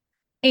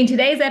In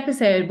today's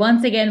episode,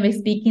 once again, we're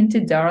speaking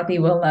to Dorothy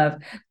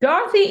Wilnove.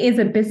 Dorothy is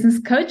a business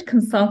coach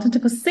consultant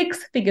for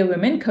six-figure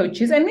women,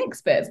 coaches, and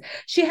experts.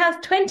 She has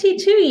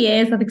 22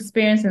 years of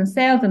experience in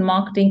sales and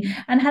marketing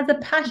and has a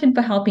passion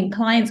for helping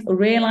clients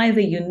realize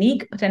their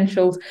unique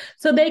potentials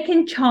so they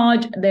can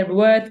charge their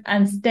worth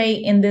and stay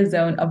in the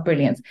zone of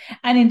brilliance.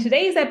 And in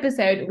today's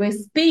episode, we're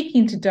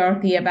speaking to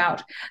Dorothy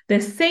about the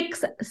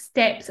 6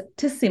 steps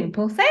to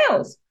simple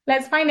sales.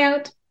 Let's find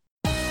out.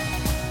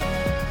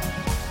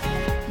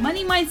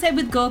 Money Mindset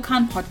with Gul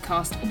Khan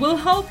podcast will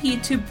help you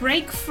to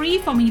break free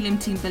from your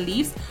limiting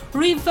beliefs,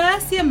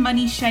 reverse your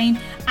money shame,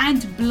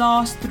 and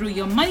blast through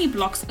your money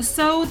blocks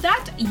so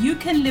that you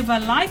can live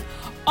a life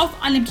of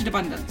unlimited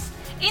abundance.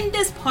 In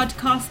this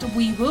podcast,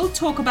 we will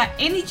talk about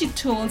energy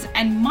tools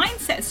and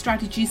mindset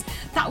strategies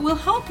that will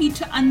help you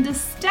to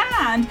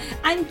understand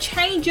and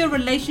change your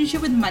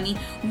relationship with money,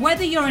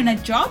 whether you're in a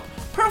job,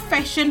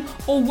 profession,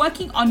 or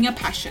working on your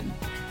passion.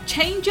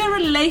 Change your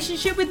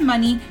relationship with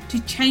money to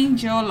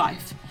change your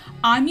life.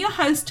 I'm your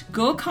host,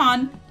 Gul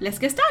Khan. Let's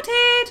get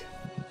started.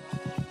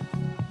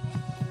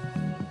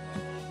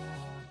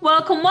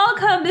 Welcome.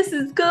 This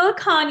is Gul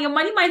Khan, your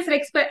money mindset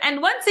expert.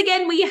 And once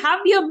again, we have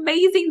the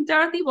amazing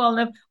Dorothy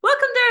Wilnove.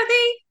 Welcome,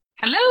 Dorothy.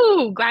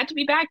 Hello. Glad to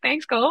be back.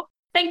 Thanks, Gul.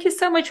 Thank you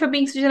so much for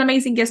being such an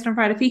amazing guest on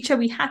Friday Feature.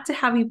 We had to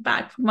have you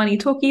back for Money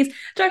Talkies.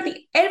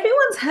 Dorothy,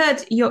 everyone's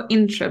heard your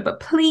intro, but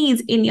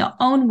please, in your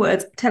own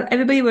words, tell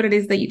everybody what it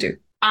is that you do.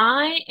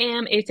 I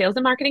am a sales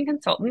and marketing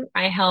consultant.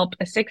 I help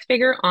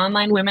six-figure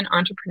online women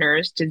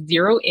entrepreneurs to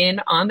zero in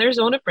on their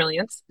zone of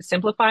brilliance,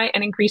 simplify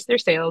and increase their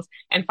sales,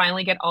 and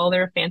finally get all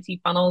their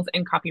fancy funnels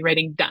and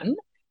copywriting done,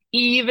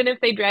 even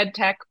if they dread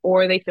tech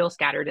or they feel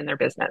scattered in their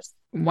business.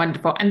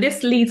 Wonderful. And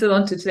this leads us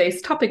on to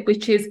today's topic,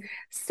 which is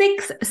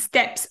 6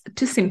 steps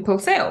to simple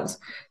sales.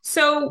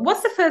 So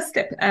what's the first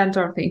step,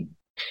 Dorothy?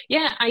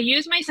 Yeah, I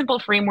use my simple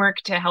framework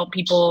to help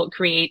people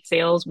create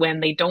sales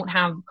when they don't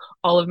have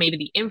all of maybe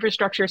the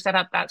infrastructure set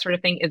up, that sort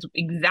of thing. Is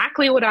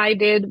exactly what I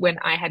did when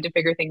I had to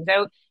figure things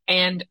out.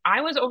 And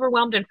I was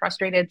overwhelmed and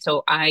frustrated.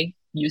 So I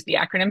use the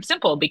acronym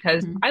SIMPLE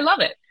because I love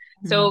it.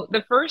 So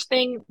the first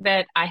thing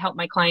that I help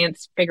my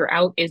clients figure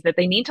out is that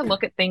they need to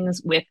look at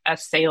things with a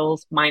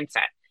sales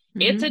mindset.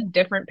 It's a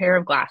different pair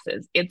of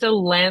glasses. It's a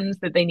lens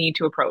that they need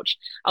to approach.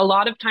 A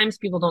lot of times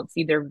people don't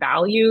see their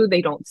value.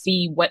 They don't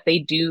see what they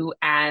do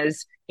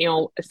as,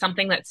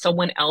 something that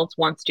someone else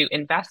wants to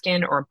invest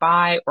in or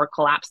buy or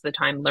collapse the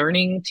time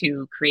learning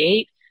to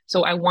create.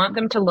 So I want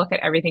them to look at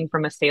everything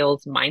from a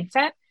sales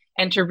mindset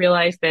and to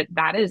realize that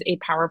that is a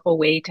powerful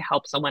way to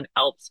help someone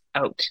else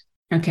out.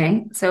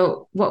 Okay.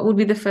 So what would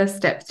be the first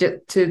step to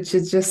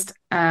just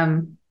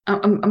repeat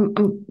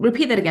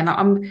that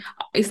again?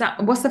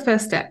 What's the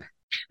first step?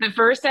 The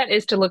first step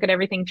is to look at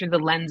everything through the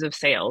lens of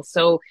sales.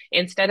 So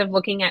instead of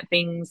looking at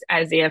things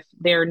as if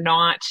they're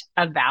not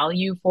a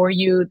value for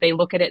you, they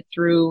look at it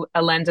through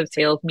a lens of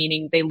sales,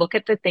 meaning they look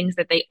at the things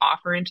that they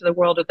offer into the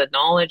world or the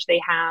knowledge they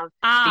have,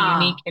 the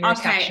unique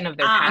intersection of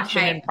their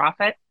passion and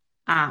profit.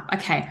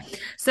 Okay.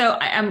 So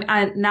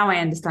now I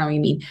understand what you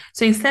mean.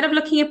 So instead of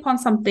looking upon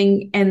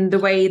something in the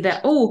way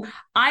that,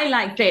 I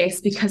like this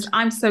because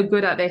I'm so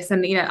good at this.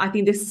 And, I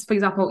think this is, for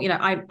example,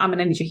 I'm an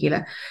energy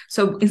healer.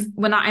 So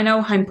when I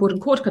know how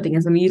important cord cutting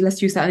is,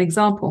 let's use that as an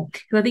example,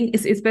 because I think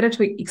it's better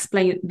to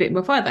explain it a bit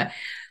more further.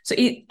 So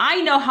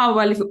I know how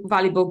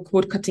valuable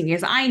cord cutting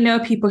is. I know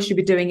people should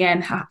be doing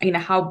it and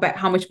how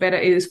much better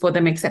it is for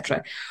them,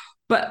 etc.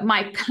 But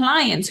my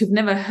clients who've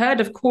never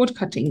heard of cord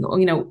cutting, or,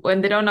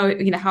 when they don't know,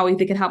 how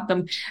they can help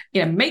them,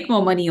 make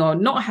more money or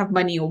not have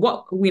money, or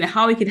what,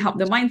 how we can help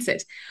their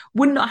mindset,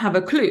 would not have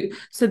a clue.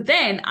 So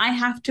then I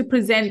have to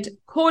present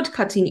cord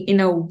cutting in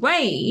a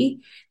way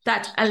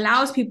that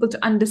allows people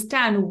to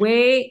understand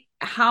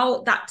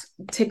how that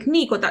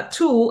technique or that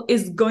tool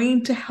is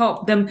going to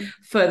help them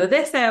further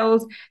their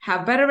sales,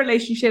 have better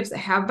relationships,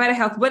 have better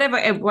health, whatever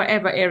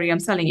area I'm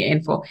selling it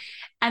in for.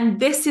 And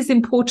this is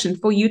important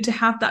for you to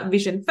have that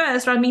vision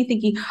first, rather than me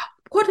thinking,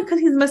 cord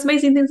cutting is the most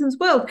amazing things in this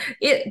world.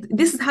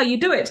 This is how you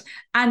do it.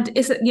 And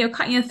it's,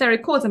 cutting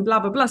etheric cords and blah,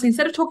 blah, blah. So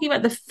instead of talking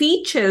about the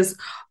features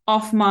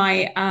of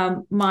my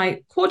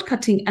my cord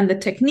cutting and the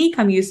technique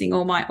I'm using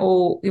or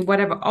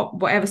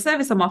whatever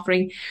service I'm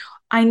offering,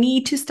 I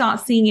need to start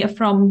seeing it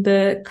from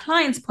the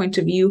client's point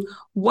of view.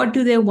 What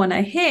do they want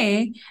to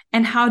hear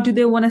and how do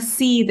they want to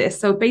see this?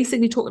 So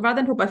basically, rather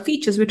than talk about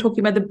features, we're talking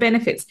about the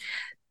benefits.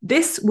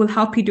 This will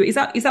help you do. Is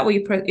that what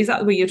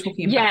you're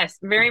talking about? Yes,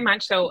 very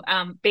much so.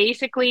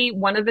 Basically,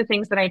 one of the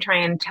things that I try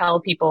and tell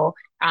people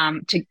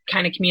to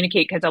kind of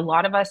communicate, because a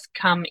lot of us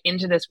come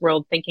into this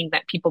world thinking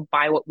that people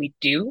buy what we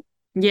do,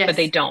 but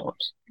they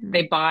don't.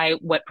 They buy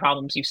what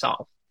problems you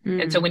solve.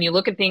 And so when you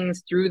look at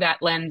things through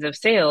that lens of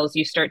sales,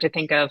 you start to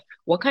think of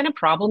what kind of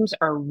problems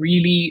are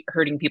really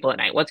hurting people at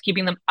night? What's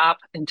keeping them up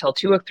until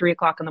 2 or 3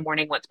 o'clock in the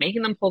morning? What's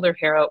making them pull their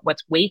hair out?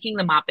 What's waking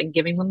them up and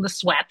giving them the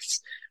sweats,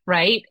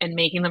 right? And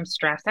making them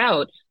stress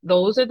out.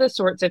 Those are the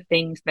sorts of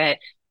things that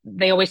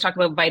they always talk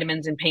about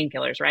vitamins and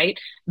painkillers, right?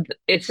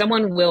 If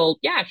someone will,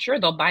 yeah, sure,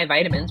 they'll buy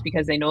vitamins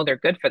because they know they're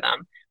good for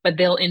them. but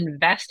they'll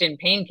invest in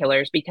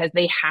painkillers because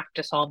they have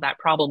to solve that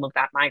problem of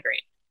that migraine.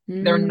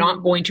 They're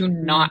not going to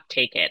Mm. not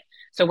take it.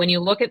 So when you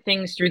look at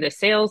things through the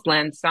sales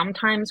lens,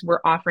 sometimes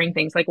we're offering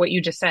things like what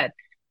you just said.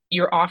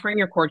 You're offering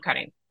your cord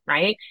cutting,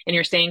 right? And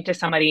you're saying to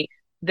somebody,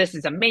 this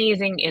is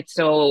amazing. It's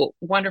so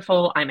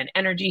wonderful. I'm an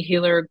energy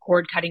healer.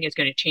 Cord cutting is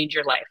going to change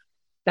your life.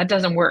 That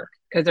doesn't work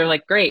because they're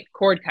like, great,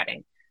 cord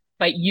cutting.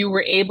 But you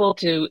were able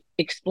to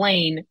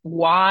explain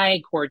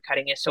why cord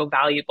cutting is so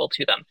valuable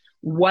to them,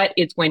 what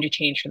it's going to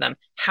change for them,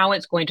 how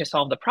it's going to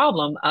solve the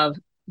problem of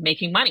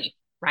making money,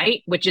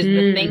 right? Which is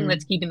the thing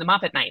that's Mm. keeping them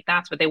up at night.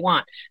 That's what they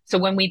want. So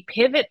when we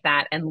pivot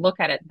that and look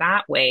at it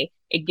that way,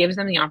 it gives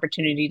them the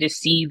opportunity to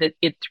see that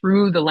it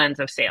through the lens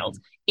of sales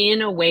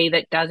in a way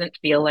that doesn't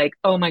feel like,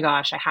 oh my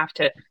gosh, I have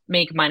to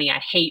make money. I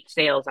hate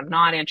sales. I'm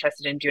not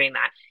interested in doing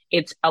that.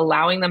 It's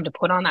allowing them to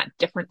put on that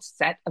different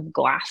set of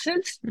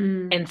glasses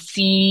Mm. and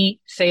see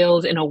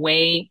sales in a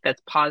way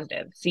that's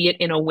positive, see it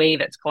in a way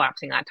that's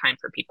collapsing that time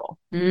for people.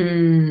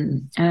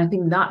 Mm. And I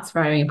think that's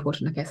very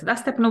important. Okay, so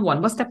that's step number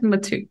one. What's step number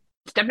two?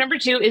 Step number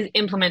two is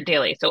implement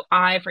daily. So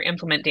I for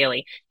implement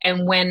daily.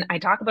 And when I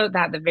talk about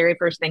that, the very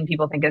first thing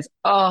people think is,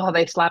 oh,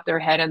 they slap their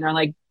head and they're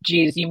like,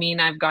 geez, you mean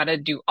I've got to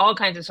do all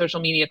kinds of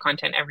social media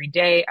content every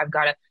day? I've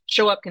got to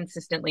show up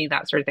consistently,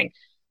 that sort of thing.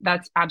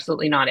 That's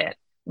absolutely not it.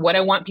 What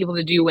I want people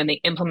to do when they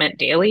implement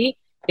daily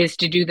is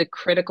to do the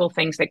critical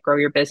things that grow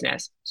your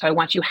business. So I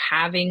want you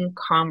having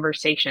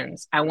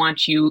conversations. I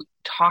want you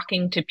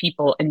talking to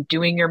people and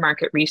doing your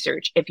market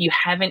research. If you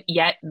haven't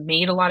yet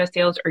made a lot of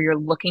sales or you're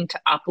looking to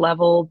up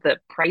level the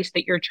price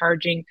that you're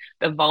charging,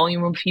 the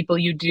volume of people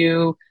you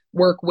do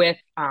work with,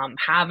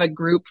 have a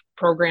group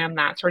program,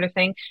 that sort of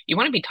thing, you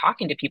want to be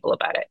talking to people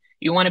about it.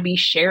 You want to be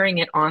sharing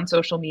it on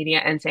social media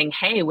and saying,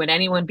 hey, would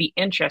anyone be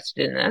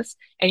interested in this?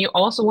 And you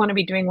also want to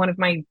be doing one of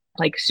my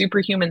like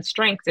superhuman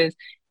strengths is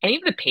any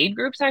of the paid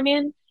groups I'm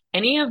in,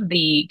 any of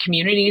the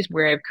communities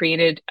where I've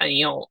created,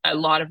 a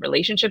lot of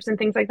relationships and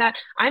things like that,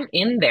 I'm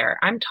in there.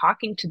 I'm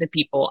talking to the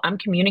people. I'm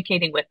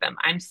communicating with them.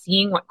 I'm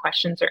seeing what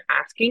questions they're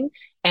asking,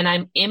 and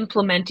I'm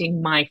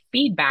implementing my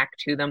feedback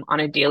to them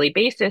on a daily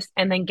basis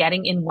and then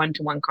getting in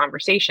one-to-one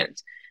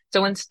conversations.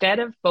 So instead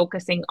of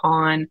focusing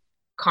on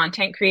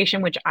content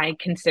creation, which I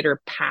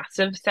consider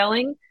passive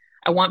selling,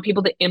 I want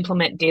people to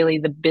implement daily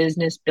the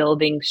business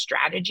building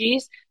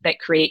strategies that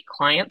create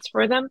clients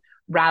for them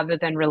rather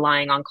than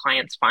relying on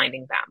clients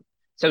finding them.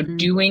 So Mm.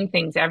 doing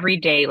things every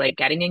day, like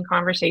getting in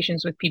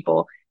conversations with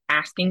people,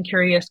 asking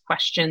curious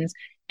questions,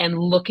 and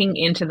looking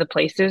into the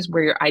places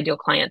where your ideal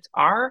clients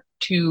are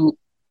to,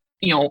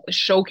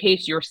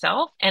 showcase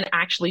yourself and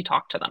actually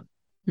talk to them.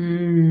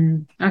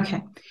 Mm. Okay,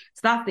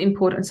 so that's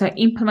important. So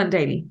implement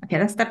daily. Okay,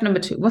 that's step number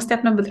two. What's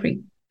step number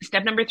three?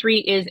 Step number three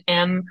is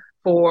M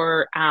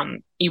for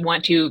you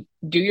want to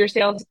do your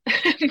sales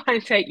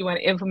mindset, you want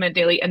to implement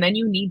daily, and then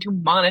you need to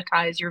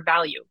monetize your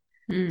value.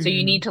 So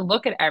you need Mm. to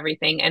look at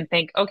everything and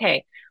think,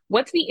 okay,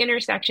 what's the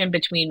intersection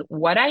between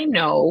what I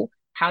know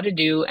how to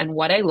do and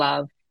what I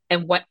love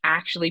and what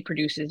actually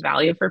produces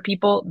value for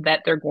people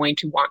that they're going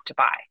to want to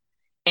buy?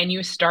 And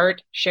you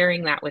start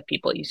sharing that with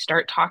people. You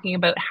start talking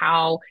about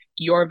how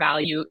your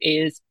value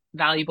is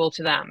valuable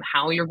to them,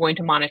 how you're going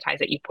to monetize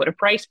it. You put a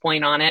price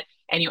point on it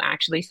and you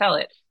actually sell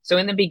it. So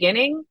in the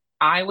beginning,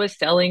 I was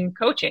selling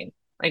coaching,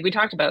 like we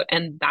talked about,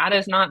 and that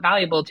is not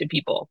valuable to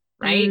people,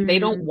 right? They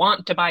don't Mm.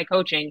 want to buy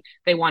coaching.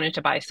 They wanted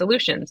to buy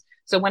solutions.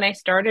 So when I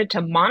started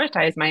to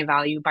monetize my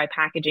value by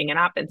packaging it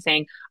up and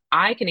saying,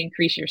 I can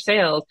increase your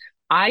sales,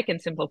 I can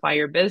simplify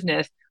your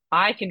business,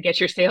 I can get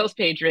your sales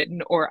page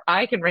written, or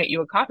I can write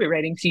you a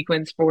copywriting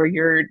sequence for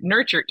your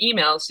nurture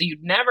emails so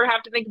you'd never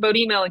have to think about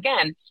email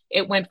again.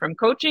 It went from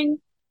coaching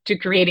to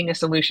creating a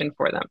solution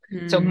for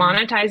them. So Mm.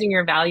 monetizing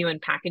your value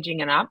and packaging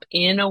it up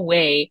in a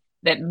way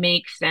that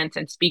makes sense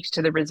and speaks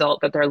to the result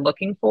that they're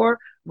looking for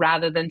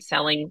rather than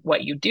selling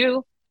what you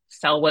do,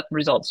 sell what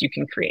results you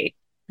can create.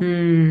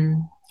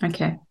 Mm.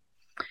 Okay,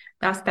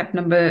 that's step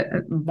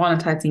number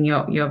monetizing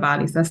your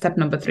values. That's step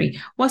number three.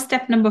 What's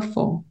step number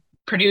four?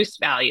 Produce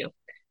value.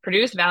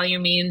 Produce value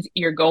means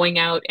you're going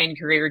out and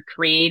you're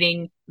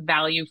creating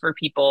value for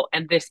people.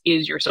 And this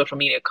is your social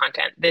media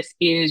content. This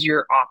is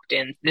your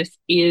opt-ins. This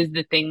is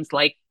the things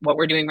like what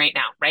we're doing right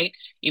now, right?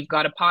 You've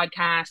got a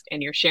podcast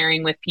and you're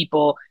sharing with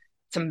people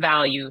some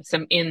value,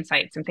 some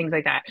insights, some things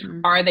like that.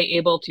 Mm. Are they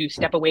able to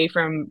step away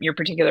from your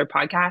particular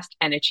podcast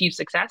and achieve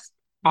success?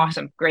 Mm.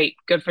 Awesome. Great.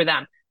 Good for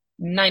them.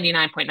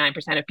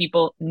 99.9% of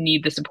people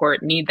need the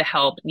support, need the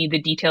help, need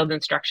the detailed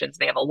instructions.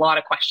 They have a lot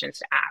of questions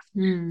to ask.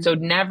 Mm. So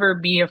never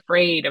be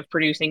afraid of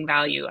producing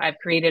value. I've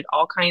created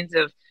all kinds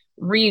of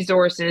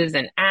resources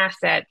and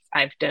assets.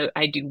 I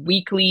do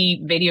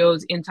weekly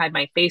videos inside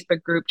my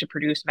Facebook group to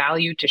produce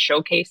value, to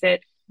showcase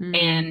it Mm.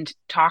 and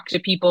talk to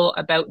people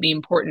about the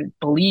important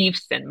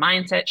beliefs and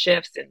mindset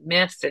shifts and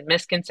myths and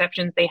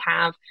misconceptions they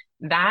have.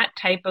 That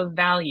type of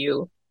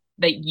value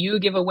that you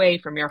give away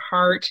from your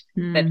heart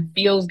that Mm.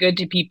 feels good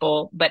to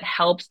people, but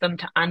helps them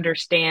to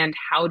understand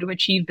how to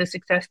achieve the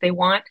success they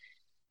want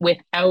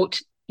without,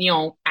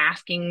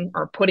 asking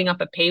or putting up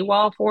a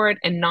paywall for it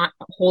and not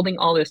holding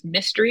all this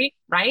mystery,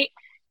 right?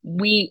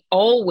 we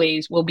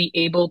always will be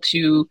able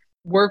to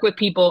work with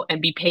people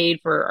and be paid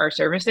for our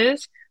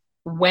services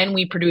when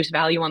we produce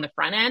value on the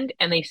front end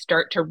and they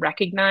start to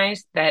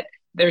recognize that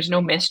there's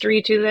no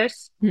mystery to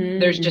this.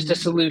 There's just a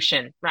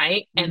solution,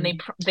 right? And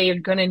they're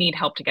going to need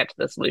help to get to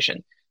the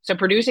solution. So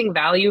producing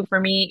value for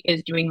me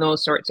is doing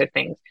those sorts of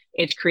things.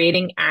 It's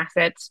creating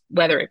assets,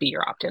 whether it be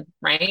your opt-in,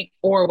 right?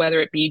 Or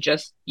whether it be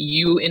just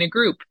you in a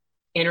group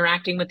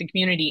interacting with the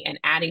community and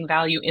adding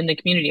value in the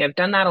community. I've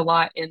done that a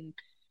lot in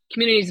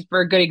communities.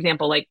 For a good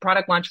example, like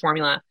Product Launch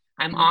Formula,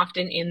 I'm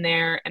often in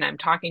there and I'm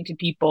talking to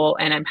people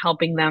and I'm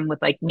helping them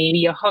with like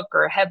maybe a hook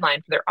or a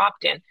headline for their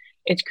opt-in.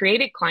 It's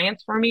created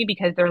clients for me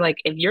because they're like,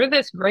 if you're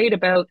this great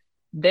about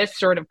this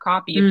sort of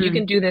copy, if you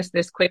can do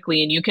this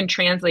quickly and you can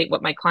translate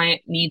what my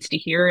client needs to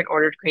hear in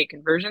order to create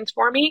conversions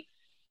for me,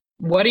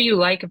 what do you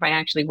like if I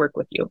actually work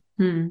with you?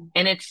 And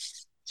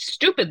it's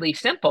stupidly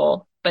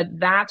simple, but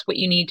that's what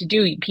you need to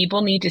do.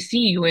 People need to see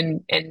you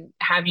and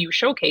have you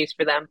showcase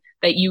for them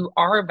that you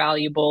are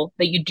valuable,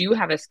 that you do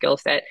have a skill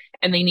set,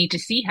 and they need to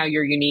see how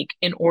you're unique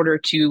in order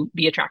to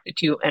be attracted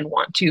to and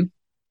want to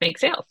make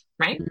sales,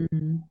 right?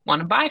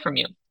 Want to buy from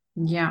you.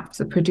 Yeah,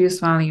 so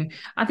produce value.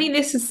 I think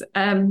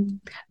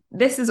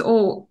this is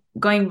all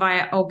going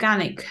via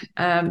organic,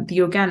 the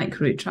organic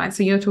route, right?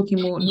 So you're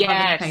talking more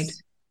about the paid.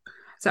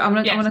 So I'm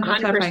gonna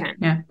clarify.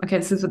 Yeah, okay,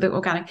 this is the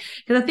organic,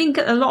 because I think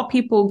a lot of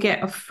people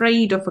get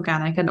afraid of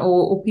organic, and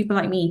or people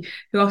like me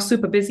who are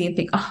super busy and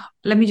think, oh,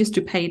 let me just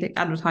do paid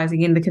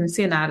advertising, and they can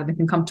see an ad and they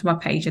can come to my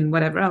page and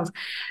whatever else.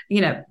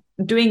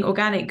 Doing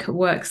organic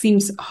work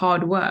seems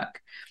hard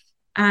work,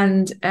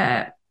 and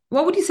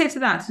what would you say to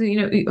that? So,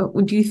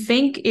 do you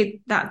think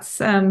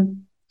that's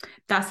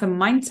a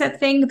mindset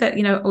thing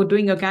that, or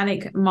doing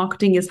organic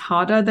marketing is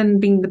harder than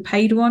being the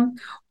paid one?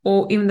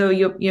 Or even though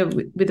you're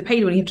with the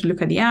paid one, you have to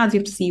look at the ads,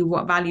 you have to see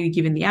what value you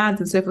give in the ads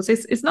and so forth. So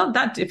it's not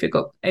that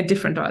difficult,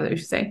 different, rather, I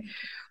should say.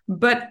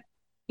 But,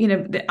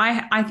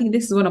 I think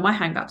this is one of my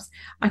hangups.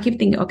 I keep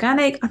thinking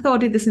organic. I thought I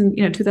did this in,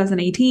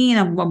 2018.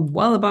 I'm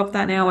well above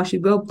that now. I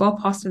should go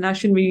past it now. I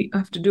shouldn't really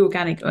have to do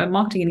organic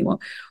marketing anymore.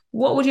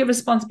 What would your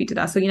response be to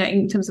that? So,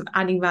 in terms of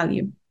adding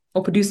value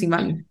or producing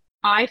value?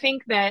 I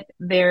think that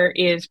there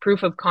is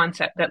proof of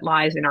concept that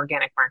lies in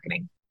organic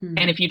marketing.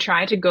 And if you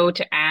try to go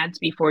to ads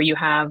before you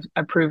have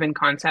a proven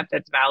concept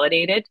that's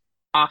validated,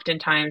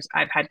 oftentimes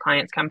I've had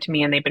clients come to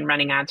me and they've been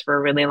running ads for a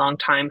really long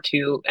time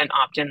to an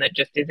opt-in that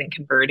just isn't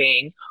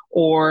converting,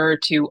 or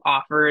to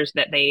offers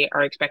that they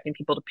are expecting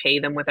people to pay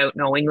them without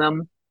knowing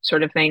them,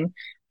 sort of thing.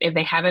 If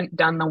they haven't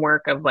done the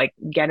work of like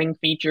getting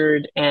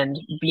featured and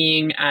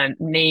being a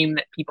name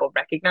that people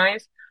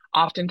recognize,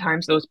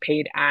 oftentimes those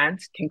paid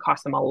ads can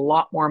cost them a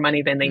lot more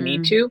money than they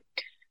need to.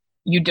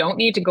 You don't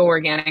need to go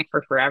organic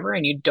for forever,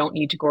 and you don't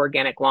need to go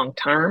organic long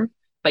term,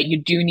 but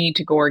you do need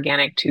to go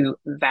organic to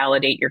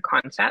validate your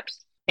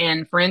concepts.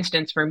 And for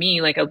instance, for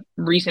me, like a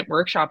recent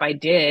workshop I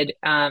did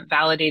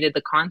validated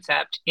the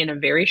concept in a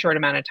very short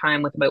amount of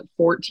time with about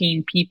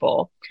 14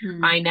 people.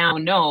 I now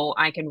know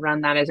I can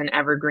run that as an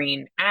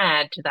evergreen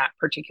ad to that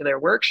particular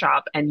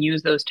workshop and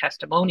use those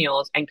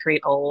testimonials and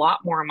create a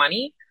lot more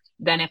money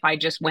than if I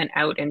just went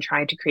out and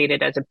tried to create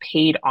it as a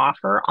paid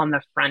offer on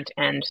the front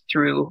end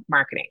through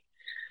marketing.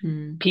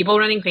 People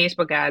running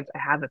Facebook ads, I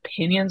have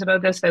opinions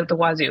about this out the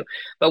wazoo,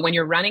 but when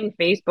you're running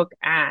Facebook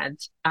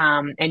ads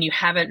and you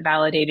haven't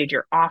validated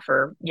your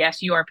offer,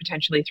 yes, you are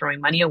potentially throwing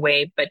money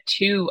away, but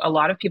two, a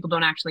lot of people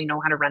don't actually know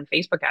how to run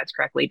Facebook ads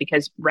correctly,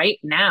 because right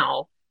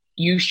now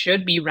you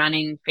should be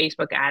running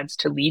Facebook ads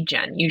to lead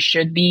gen. You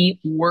should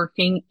be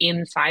working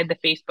inside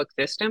the Facebook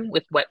system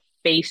with what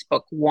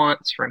Facebook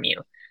wants from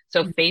you.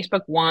 So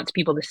Facebook wants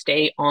people to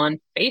stay on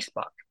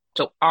Facebook.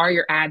 So are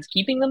your ads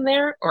keeping them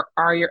there, or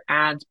are your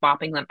ads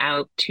bopping them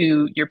out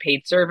to your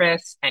paid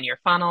service and your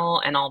funnel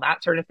and all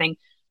that sort of thing?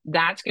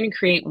 That's going to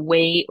create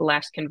way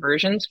less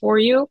conversions for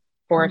you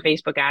for a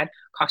Facebook ad,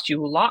 cost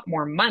you a lot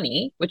more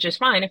money, which is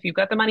fine. If you've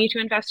got the money to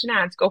invest in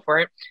ads, go for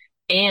it,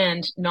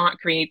 and not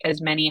create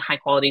as many high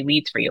quality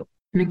leads for you.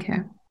 Okay.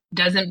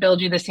 Doesn't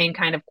build you the same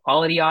kind of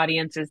quality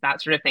audiences,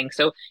 that sort of thing.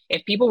 So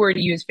if people were to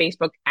use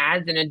Facebook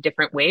ads in a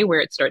different way where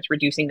it starts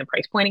reducing the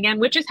price point again,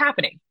 which is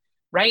happening,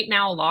 right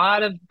now, a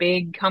lot of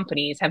big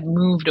companies have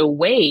moved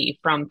away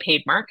from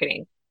paid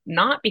marketing,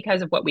 not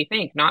because of what we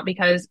think, not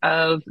because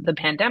of the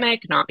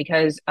pandemic, not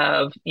because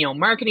of,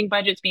 marketing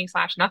budgets being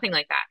slashed, nothing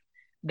like that.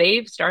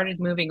 They've started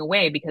moving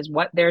away because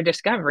what they're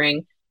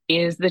discovering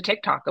is the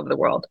TikTok of the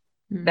world,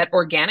 that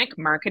organic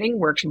marketing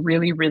works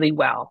really, really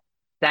well.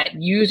 That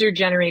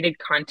user-generated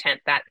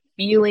content, that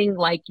feeling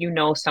like you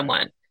know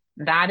someone,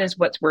 that is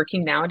what's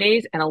working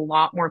nowadays. And a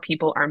lot more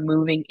people are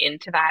moving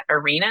into that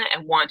arena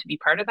and want to be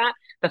part of that.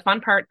 The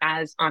fun part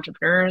as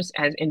entrepreneurs,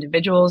 as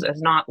individuals,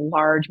 as not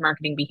large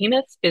marketing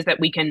behemoths, is that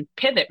we can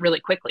pivot really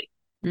quickly.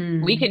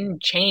 We can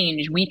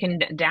change, we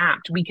can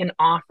adapt, we can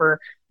offer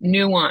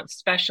nuanced,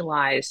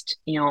 specialized,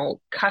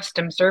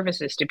 custom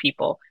services to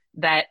people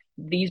that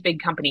these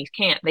big companies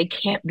can't. They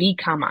can't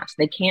become us.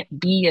 They can't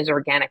be as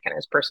organic and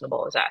as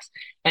personable as us.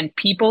 And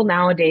people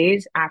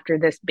nowadays, after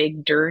this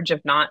big dirge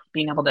of not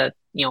being able to,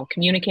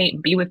 communicate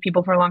and be with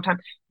people for a long time,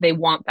 they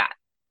want that.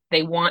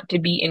 They want to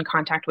be in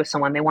contact with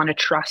someone. They want to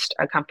trust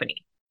a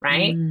company,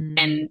 right?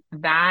 And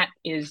that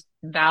is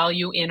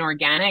value in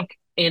organic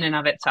in and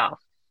of itself.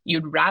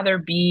 You'd rather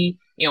be,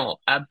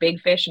 a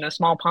big fish in a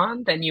small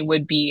pond than you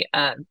would be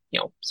a,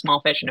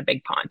 small fish in a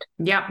big pond.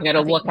 Yeah. You got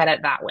to look at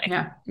it that way.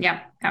 Yeah.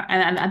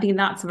 And I think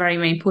that's very,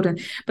 very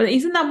important. But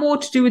isn't that more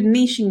to do with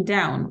niching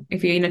down?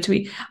 If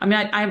you,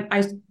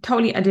 I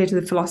totally adhere to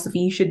the philosophy.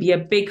 You should be a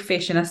big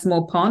fish in a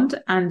small pond,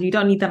 and you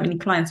don't need that many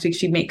clients to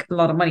actually make a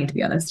lot of money, to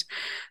be honest.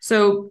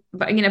 So,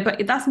 but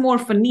that's more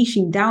for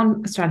niching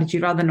down strategy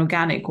rather than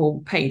organic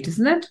or paid,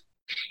 isn't it?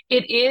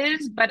 It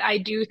is, but I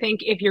do think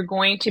if you're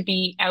going to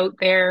be out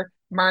there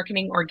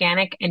marketing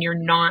organic and you're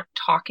not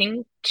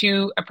talking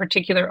to a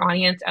particular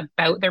audience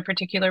about their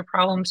particular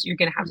problems, you're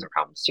going to have some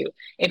problems too.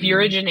 If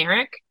you're a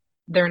generic,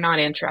 they're not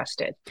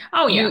interested.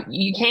 Oh, yeah.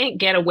 You can't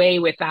get away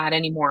with that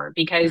anymore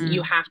because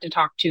you have to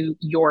talk to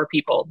your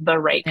people, the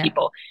right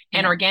people.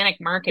 And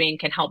organic marketing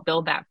can help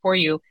build that for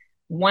you.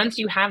 Once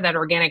you have that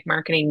organic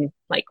marketing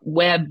like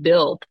web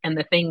built and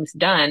the things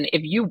done,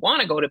 if you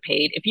want to go to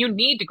paid, if you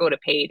need to go to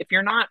paid, if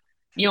you're not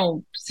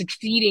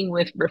succeeding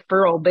with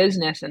referral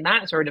business and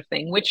that sort of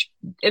thing, which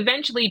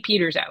eventually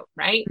peters out,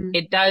 right?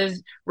 It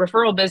does.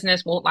 Referral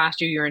business won't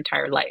last you your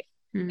entire life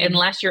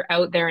unless you're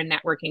out there and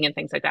networking and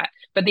things like that.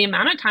 But the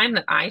amount of time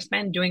that I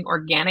spend doing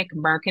organic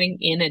marketing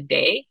in a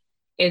day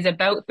is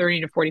about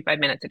 30 to 45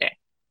 minutes a day.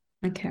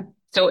 Okay.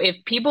 So if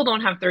people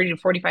don't have 30 to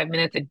 45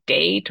 minutes a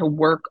day to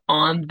work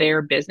on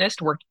their business,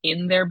 to work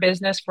in their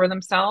business for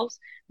themselves,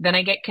 then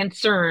I get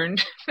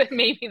concerned that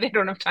maybe they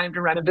don't have time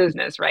to run a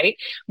business, right?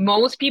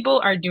 Most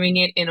people are doing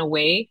it in a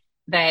way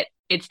that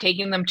it's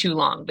taking them too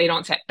long. They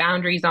don't set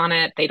boundaries on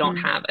it. They don't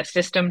have a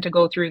system to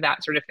go through,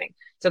 that sort of thing.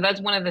 So that's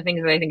one of the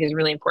things that I think is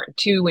really important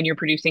too, when you're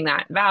producing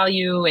that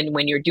value and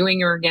when you're doing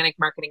your organic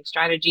marketing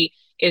strategy,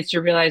 is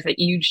to realize that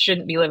you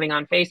shouldn't be living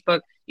on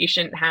Facebook. You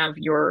shouldn't have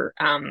your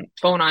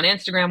phone on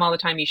Instagram all the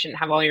time. You shouldn't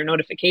have all your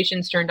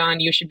notifications turned on.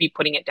 You should be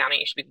putting it down and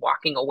you should be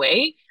walking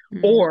away,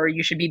 or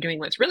you should be doing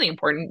what's really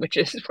important, which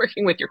is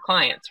working with your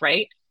clients,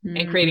 right?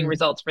 And creating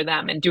results for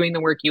them and doing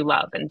the work you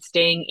love and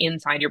staying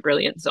inside your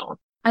brilliant zone.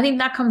 I think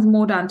that comes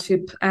more down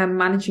to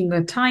managing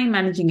your time,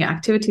 managing your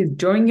activities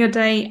during your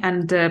day,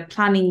 and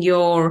planning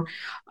your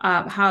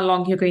how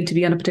long you're going to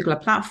be on a particular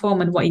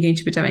platform and what you're going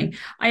to be doing.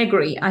 I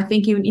agree. I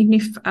think even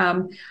if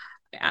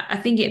I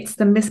think it's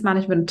the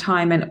mismanagement of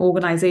time and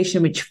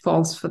organization which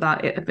falls for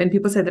that. When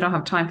people say they don't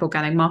have time for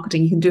organic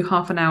marketing, you can do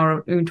half an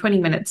hour or 20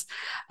 minutes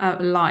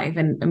live.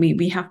 And I mean,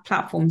 we have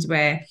platforms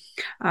where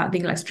I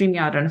think like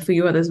StreamYard and a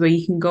few others where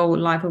you can go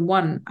live on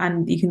one,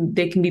 and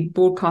they can be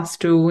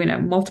broadcast to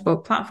multiple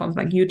platforms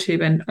like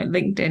YouTube and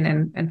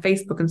LinkedIn and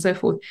Facebook and so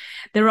forth.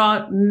 There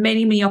are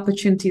many, many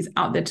opportunities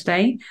out there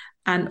today.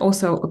 And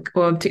also,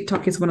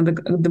 TikTok is one of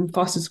the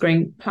fastest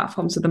growing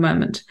platforms at the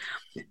moment.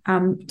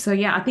 So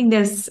yeah, I think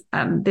there's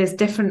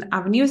different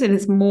avenues, and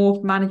it's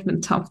more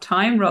management of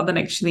time rather than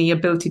actually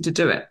ability to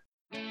do it.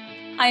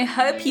 I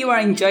hope you are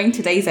enjoying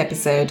today's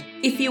episode.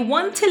 If you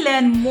want to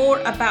learn more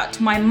about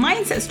my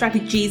mindset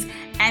strategies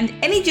and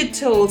energy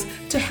tools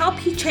to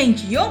help you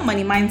change your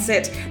money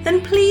mindset,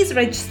 then please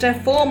register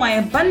for my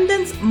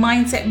Abundance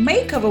Mindset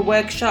Makeover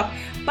Workshop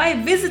by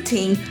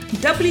visiting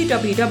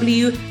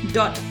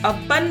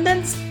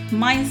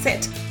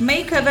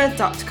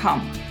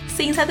www.abundancemindsetmakeover.com.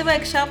 See you inside the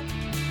workshop.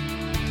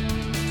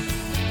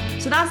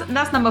 So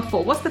that's number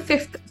 4. What's the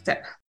 5th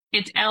step?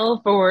 It's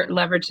L for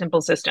leverage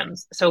simple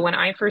systems. So when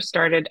I first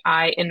started,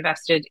 I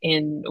invested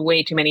in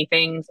way too many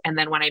things. And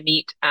then when I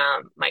meet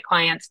my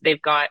clients,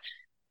 they've got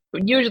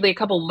usually a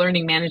couple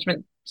learning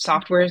management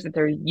softwares that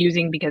they're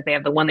using because they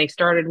have the one they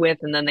started with,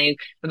 and then they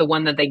the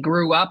one that they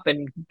grew up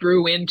and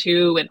grew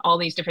into, and all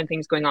these different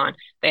things going on.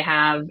 They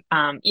have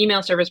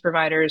email service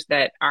providers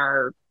that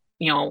are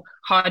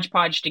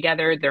hodgepodge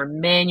together. They're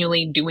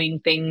manually doing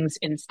things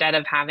instead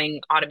of having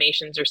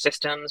automations or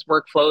systems,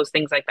 workflows,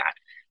 things like that.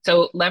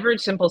 So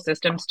leverage simple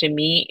systems to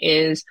me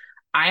is,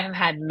 I have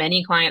had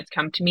many clients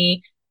come to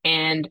me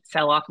and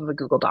sell off of a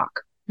Google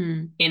Doc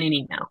in an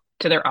email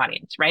to their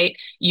audience, right?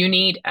 You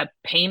need a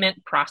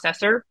payment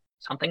processor,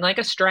 something like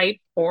a Stripe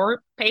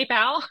or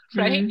PayPal,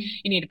 right?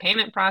 You need a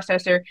payment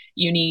processor.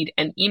 You need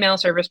an email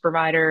service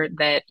provider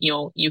that,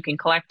 you can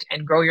collect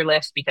and grow your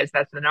list, because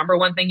that's the number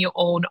one thing you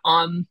own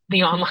on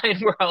the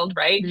online world,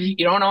 right?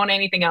 You don't own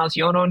anything else.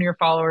 You don't own your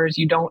followers.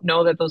 You don't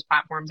know that those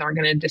platforms aren't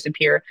going to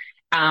disappear.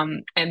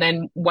 And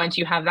then once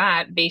you have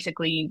that,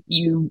 basically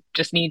you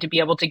just need to be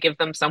able to give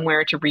them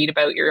somewhere to read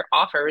about your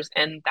offers,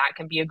 and that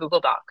can be a Google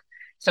Doc.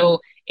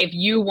 So if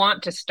you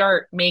want to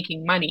start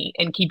making money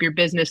and keep your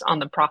business on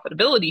the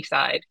profitability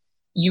side,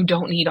 you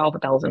don't need all the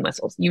bells and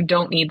whistles. You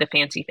don't need the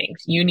fancy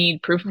things. You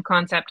need proof of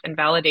concept and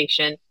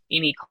validation.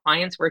 You need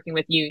clients working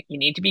with you. You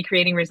need to be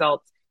creating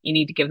results. You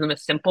need to give them a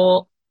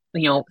simple,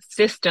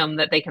 system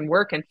that they can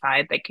work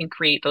inside that can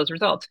create those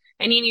results.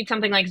 And you need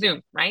something like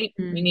Zoom, right?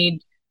 You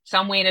need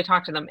some way to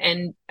talk to them.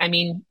 And I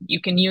mean, you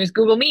can use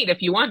Google Meet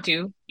if you want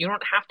to. You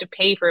don't have to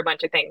pay for a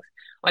bunch of things.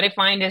 What I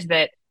find is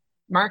that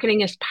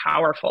marketing is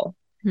powerful.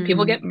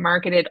 People Hmm. get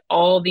marketed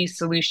all these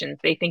solutions.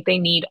 They think they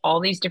need all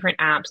these different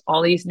apps,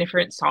 all these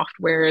different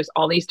softwares,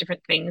 all these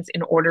different things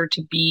in order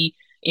to be,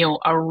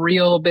 a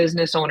real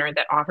business owner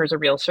that offers a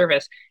real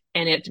service.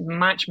 And it's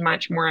much,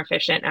 much more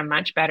efficient and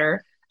much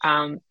better.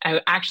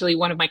 Actually,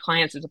 one of my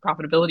clients is a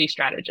profitability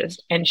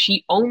strategist, and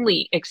she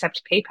only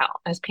accepts PayPal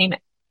as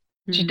payment.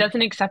 She Hmm.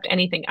 doesn't accept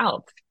anything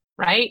else,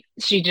 right?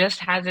 She just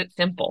has it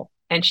simple,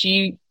 and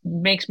she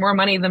makes more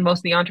money than most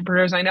of the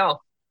entrepreneurs I know.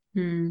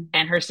 Hmm.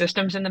 And her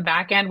systems in the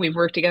back end, we've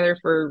worked together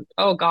for,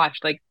 oh gosh,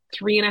 like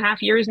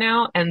 3.5 years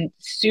now, and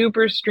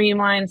super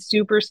streamlined,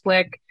 super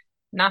slick.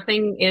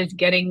 Nothing is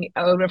getting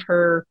out of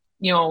her,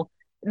 no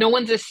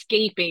one's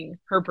escaping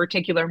her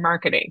particular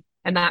marketing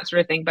and that sort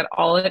of thing. But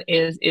all it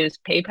is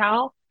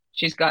PayPal.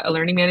 She's got a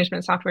learning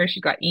management software.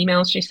 She's got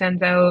emails she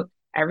sends out.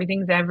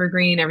 Everything's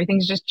evergreen.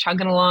 Everything's just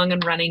chugging along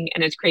and running,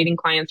 and it's creating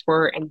clients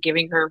for her and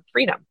giving her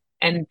freedom.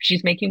 And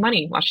she's making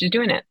money while she's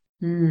doing it.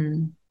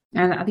 Hmm.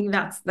 And I think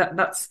that's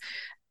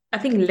I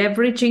think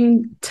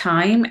leveraging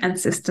time and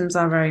systems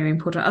are very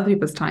important. Other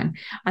people's time.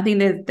 I think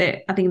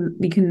I think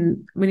you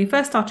can, when you're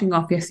first starting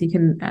off, yes, you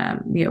can.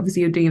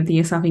 Obviously, you're doing everything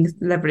yourself. You can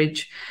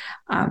leverage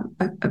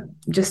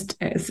just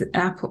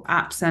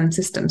apps and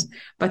systems.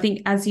 But I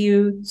think as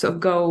you sort of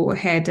go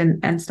ahead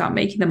and start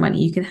making the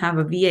money, you can have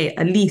a VA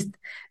at least.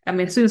 I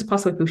mean, as soon as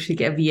possible, people should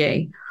get a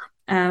VA.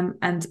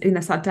 And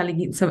start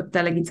delegating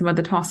some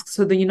other tasks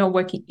so that you're not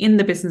working in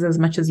the business as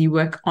much as you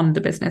work on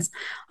the business.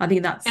 I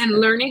think that's And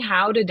learning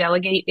how to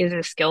delegate is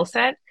a skill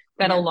set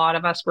that a yeah. lot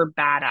of us were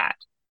bad at. I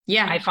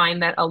Yeah.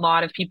 find that a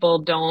lot of people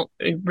don't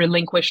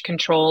relinquish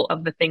control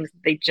of the things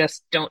that they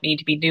just don't need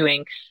to be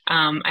doing.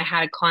 I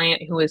had a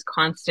client who was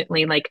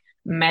constantly like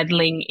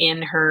meddling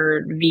in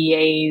her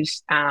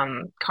VA's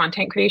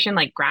content creation,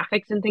 like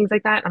graphics and things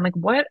like that. I'm like,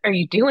 what are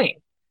you doing?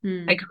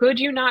 Like, Hmm. could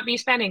you not be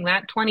spending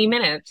that 20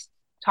 minutes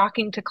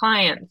talking to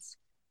clients,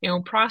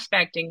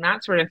 prospecting,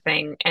 that sort of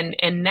thing, and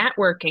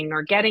networking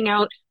or getting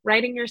out,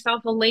 writing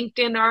yourself a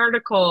LinkedIn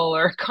article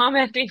or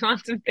commenting on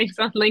some things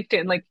on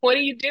LinkedIn? Like, what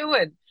are you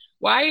doing?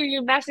 Why are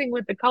you messing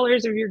with the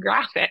colors of your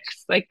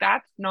graphics? Like,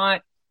 that's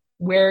not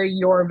where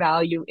your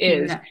value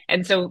is. No.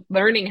 And so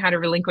learning how to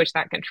relinquish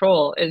that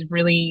control is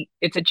really,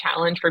 it's a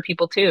challenge for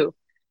people too.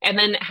 And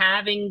then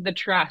having the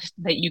trust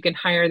that you can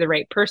hire the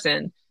right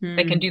person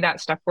that can Hmm. do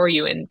that stuff for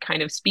you and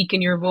kind of speak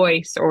in your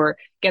voice or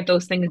get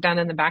those things done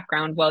in the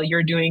background while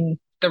you're doing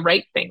the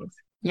right things.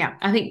 Yeah.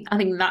 I think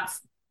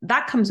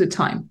that comes with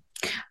time.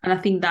 And I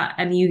think that,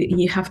 and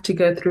you have to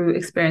go through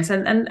experience,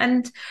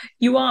 and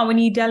you are, when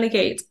you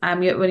delegate,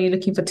 when you're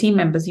looking for team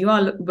members, you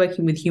are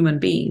working with human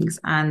beings,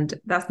 and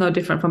that's no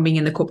different from being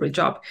in the corporate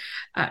job.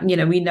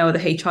 We know the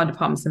HR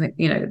departments, and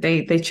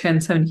they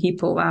churn so many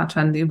people out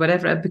and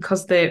whatever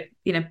because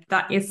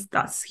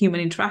that's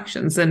human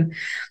interactions, and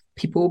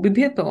people will be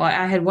people.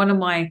 I had one of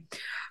my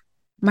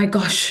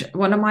gosh,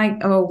 one of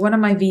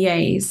my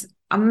VAs,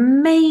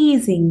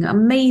 amazing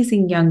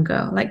young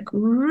girl, like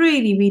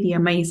really, really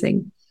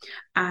amazing.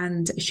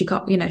 And she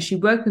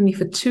worked with me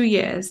for 2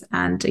 years,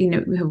 and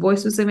her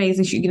voice was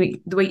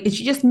amazing. The way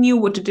she just knew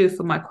what to do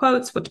for my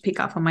quotes, what to pick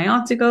up for my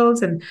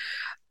articles, and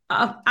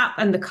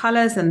the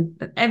colors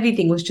and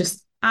everything was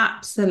just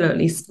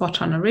absolutely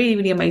spot on. A really,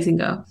 really amazing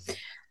girl.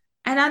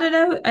 And I don't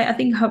know. I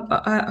think her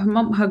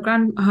mom, her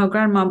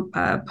grandma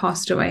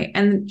passed away,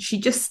 and she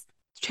just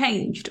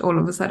changed all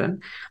of a sudden.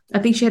 I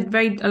think she had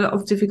a lot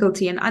of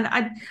difficulty, and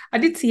I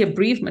did see a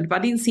bereavement, but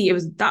I didn't see it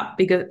was that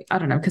big. I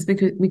don't know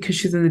because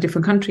she's in a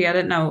different country. I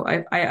don't know.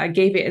 I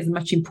gave it as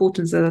much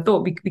importance as I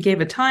thought. We gave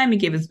her time, we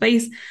gave her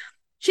space.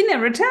 She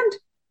never returned.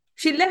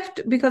 She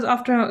left because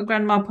after her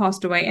grandma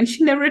passed away, and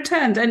she never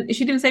returned, and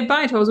she didn't say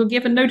bye to us or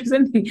give a notice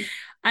anything.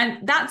 And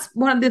that's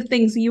one of the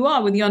things you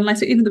are with the online.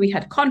 So even though we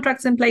had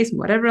contracts in place and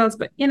whatever else,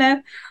 but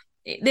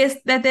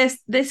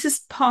this is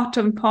part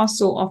and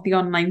parcel of the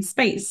online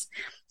space.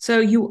 So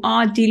you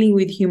are dealing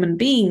with human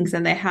beings,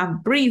 and they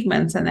have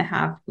bereavements, and they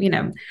have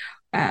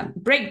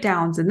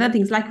breakdowns and other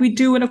things like we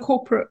do in a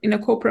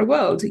corporate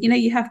world.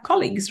 You have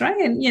colleagues, right,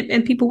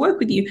 and people work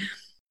with you.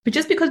 But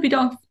just because we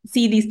don't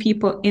see these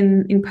people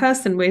in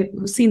person, we've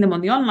seen them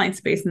on the online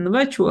space in the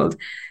virtual world,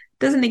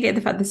 doesn't negate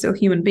the fact they're still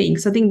human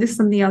beings. So I think this is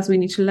something else we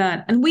need to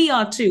learn. And we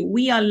are too.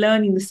 We are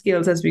learning the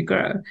skills as we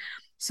grow.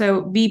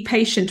 So be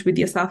patient with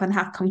yourself and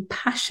have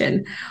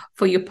compassion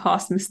for your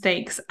past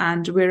mistakes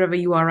and wherever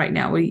you are right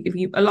now. If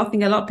you, a lot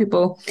of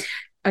people,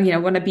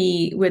 want to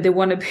be where they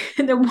want to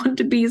be, they want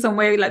to be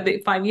somewhere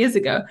like 5 years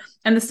ago,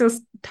 and they're still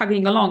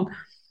tugging along.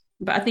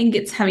 But I think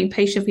it's having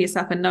patience for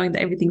yourself and knowing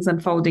that everything's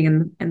unfolding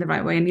in the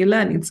right way, and you're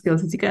learning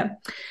skills as you go.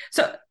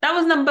 So that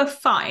was number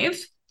 5.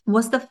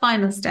 What's the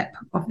final step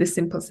of this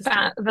simple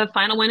system? The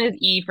final one is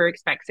E for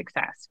expect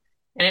success.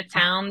 And it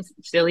sounds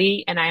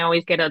silly. And I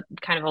always get a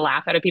kind of a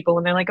laugh out of people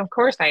when they're like, of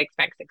course I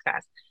expect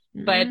success.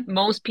 But Mm-hmm.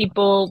 most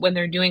people, when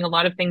they're doing a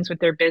lot of things with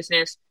their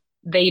business,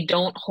 they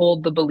don't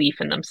hold the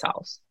belief in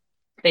themselves.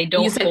 They You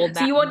don't said hold so.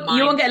 that You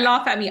won't get mindset.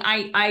 laugh at me.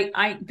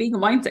 I being a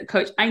mindset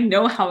coach, I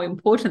know how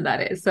important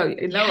that is. So no,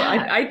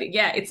 Yeah. I think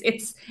yeah,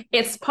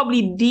 it's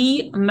probably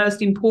the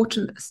most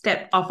important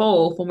step of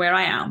all from where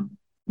I am,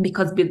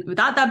 because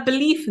without that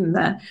belief in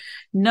there,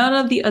 none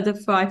of the other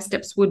five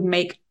steps would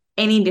make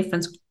any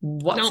difference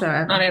No, not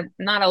whatsoever.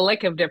 a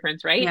lick of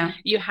difference, right? Yeah,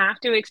 You have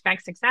to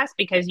expect success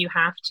because you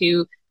have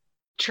to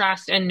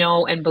trust and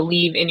know and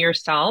believe in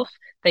yourself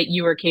that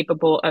you are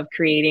capable of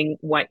creating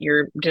what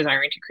you're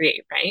desiring to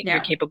create, right? You're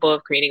yeah. capable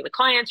of creating the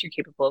clients, you're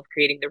capable of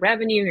creating the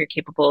revenue, you're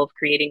capable of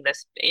creating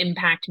this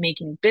impact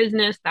making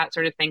business, that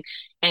sort of thing.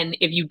 And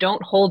if you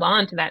don't hold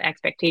on to that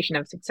expectation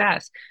of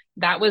success,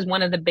 that was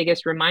one of the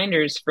biggest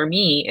reminders for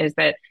me is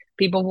that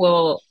people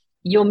will,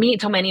 you'll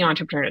meet so many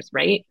entrepreneurs,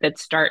 right? That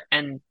start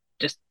and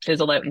just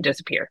fizzle out and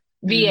disappear.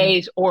 Mm,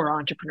 VAs or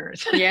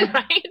entrepreneurs, yeah.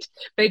 right?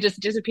 They just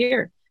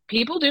disappear.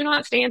 People do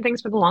not stay in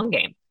things for the long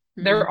game.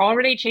 They're Mm,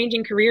 already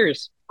changing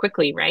careers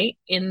quickly, right?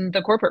 In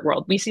the corporate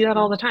world, we see that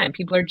all mm, the time.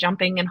 People are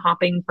jumping and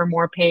hopping for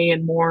more pay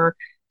and more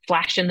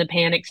flash in the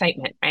pan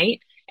excitement,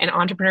 right? And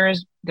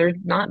entrepreneurs, they're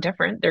not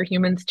different. They're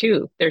humans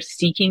too. They're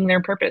seeking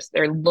their purpose.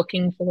 They're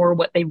looking for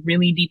what they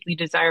really deeply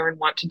desire and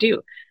want to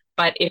do.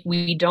 But if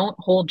we don't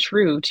hold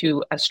true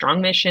to a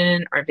strong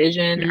mission, our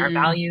vision, our mm,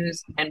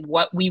 values, and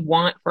what we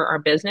want for our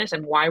business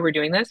and why we're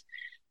doing this,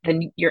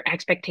 then your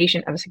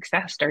expectation of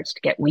success starts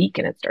to get weak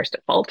and it starts to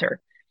falter.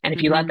 And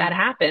if you let that mm.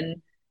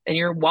 happen, then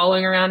you're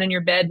wallowing around in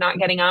your bed, not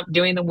getting up,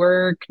 doing the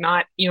work,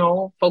 not,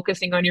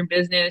 focusing on your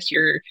business.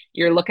 You're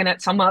looking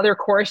at some other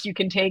course you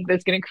can take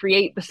that's going to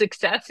create the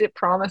success it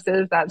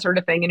promises, that sort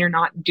of thing. And you're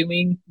not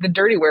doing the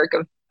dirty work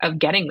of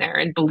getting there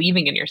and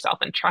believing in yourself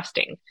and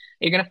trusting.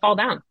 You're going to fall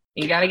down.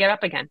 You got to get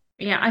up again.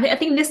 Yeah, I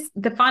think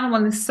the final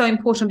one is so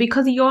important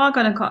because you are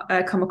going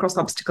to come across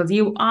obstacles.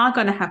 You are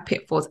going to have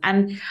pitfalls,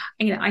 and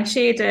I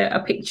shared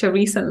a picture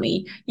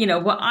recently.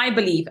 What I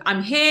believe,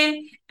 I'm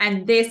here,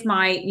 and there's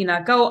my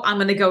goal. I'm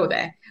going to go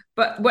there.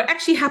 But what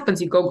actually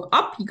happens? You go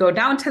up, you go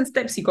down 10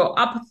 steps, you go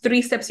up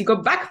 3 steps, you go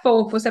back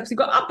four steps, you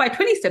go up by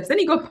 20 steps, then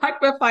you go back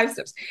by 5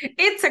 steps.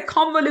 It's a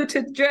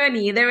convoluted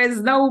journey. There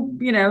is no,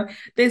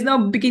 there's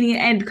no beginning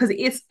and end because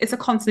it's a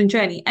constant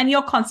journey, and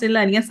you're constantly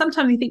learning. And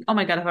sometimes you think, oh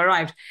my God, I've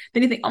arrived.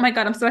 Then you think, oh my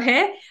God, I'm still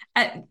here.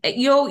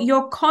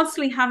 You're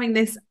constantly having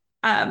this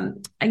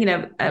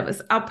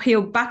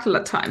uphill battle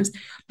at times,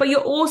 but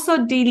you're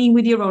also dealing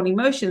with your own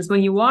emotions.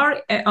 When you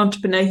are an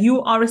entrepreneur,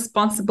 you are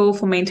responsible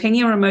for maintaining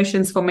your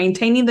emotions, for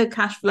maintaining the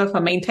cash flow, for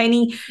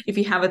maintaining, if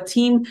you have a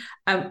team,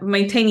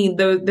 maintaining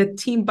the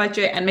team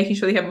budget and making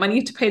sure they have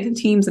money to pay the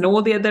teams and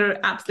all the other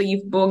apps that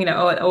you've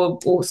bought,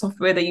 or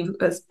software that you've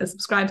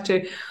subscribed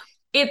to.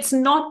 It's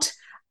not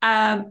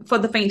for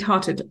the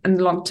faint-hearted in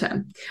the long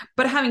term.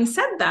 But having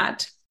said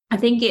that, I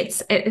think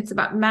it's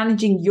about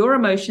managing your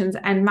emotions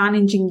and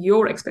managing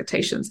your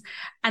expectations.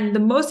 And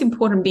the most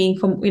important being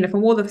from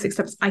all the 6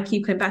 steps I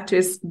keep coming back to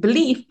is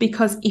belief,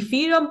 because if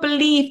you don't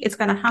believe it's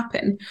going to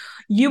happen,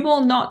 you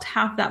will not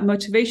have that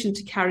motivation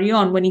to carry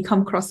on when you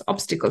come across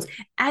obstacles.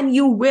 And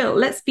you will.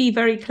 Let's be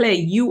very clear.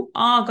 You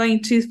are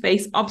going to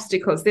face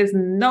obstacles. There's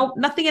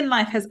nothing in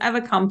life has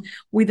ever come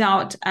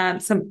without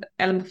some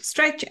element of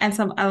stretch and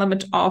some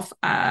element of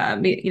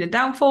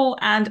downfall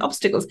and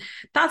obstacles.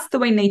 That's the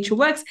way nature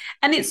works.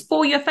 And it's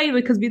for your favor,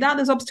 because without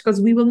those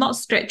obstacles, we will not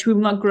stretch, we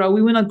will not grow,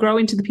 we will not grow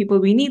into the people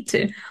we need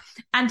to.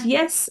 And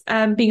yes,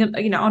 being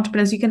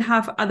entrepreneurs, you can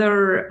have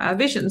other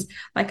visions.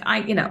 Like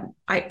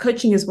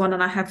coaching is one,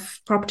 and I have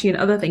property and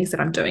other things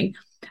that I'm doing.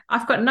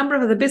 I've got a number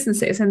of other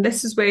businesses, and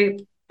this is where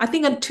I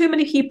think too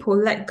many people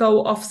let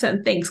go of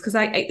certain things, because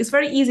it's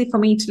very easy for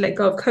me to let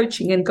go of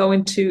coaching and go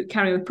into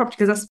carrying with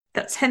property, because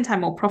that's 10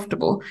 times more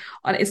profitable.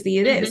 Honestly,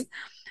 it is.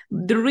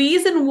 The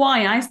reason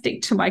why I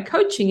stick to my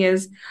coaching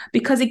is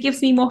because it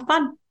gives me more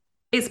fun.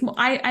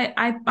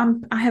 I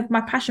have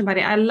my passion about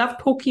it. I love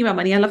talking about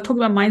money. I love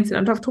talking about mindset. I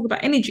love talking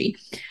about energy,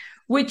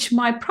 which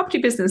my property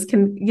business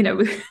can,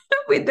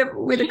 with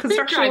the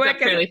construction work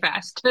fairly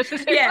fast.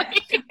 Yeah,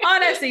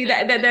 honestly,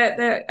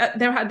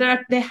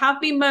 there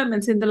have been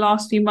moments in the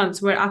last few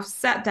months where I've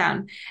sat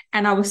down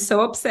and I was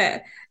so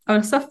upset. I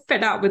was so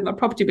fed up with my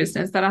property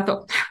business that I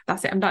thought,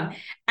 that's it, I'm done.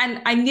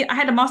 And I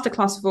had a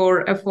masterclass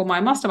for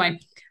my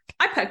mastermind.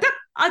 I perked up.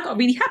 I got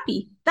really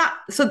happy.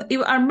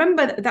 I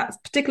remember that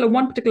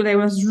one particular day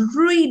was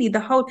really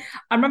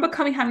I remember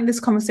having this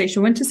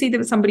conversation, went to see there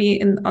was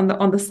somebody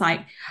on the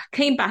site,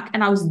 came back,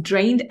 and I was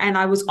drained and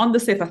I was on the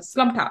sofa,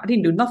 slumped out. I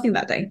didn't do nothing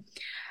that day.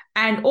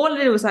 And all I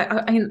did was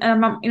in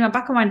my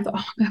back of my mind, I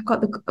thought, I've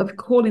got the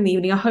call in the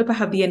evening. I hope I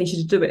have the energy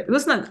to do it. It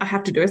wasn't like I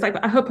have to do it. It's like,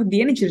 I hope I have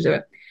the energy to do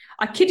it.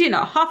 I kid you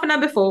not, half an hour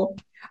before,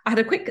 I had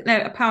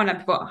a power nap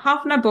before.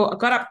 Half an hour before, I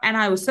got up and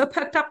I was so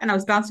perked up and I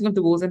was bouncing off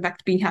the walls and back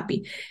to being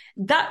happy.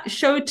 That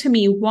showed to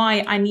me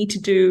why I need to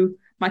do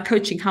my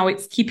coaching, how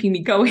it's keeping me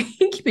going,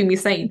 keeping me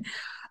sane.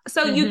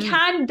 So you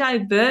can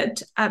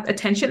divert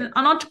attention,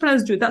 and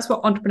entrepreneurs do. That's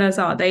what entrepreneurs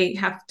are. They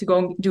have to go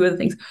and do other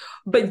things.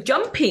 But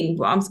jumping,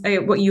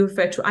 what you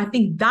refer to, I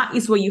think that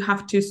is where you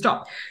have to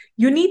stop.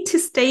 you need to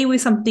stay with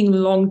something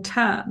long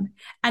term.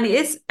 And it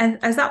is,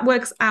 as that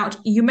works out,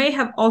 you may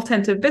have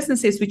alternative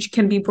businesses which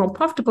can be more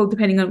profitable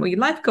depending on what your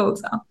life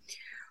goals are.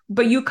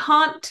 But you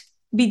can't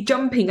be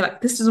jumping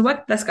like, this doesn't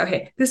work, let's go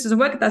here. This doesn't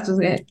work, that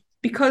doesn't work.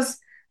 Because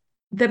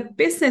the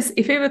business,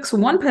 if it works for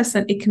one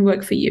person, it can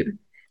work for you.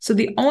 So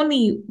the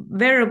only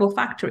variable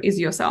factor is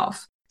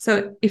yourself.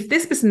 So if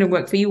this business didn't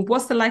work for you,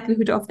 what's the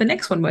likelihood of the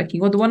next one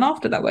working or the one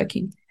after that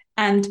working?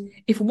 And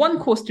if one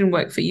course didn't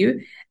work for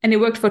you and it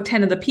worked for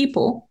 10 other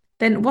people,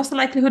 then what's the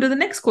likelihood of the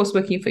next course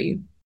working for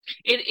you?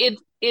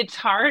 It's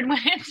hard when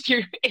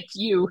it's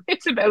you.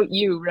 It's about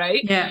you,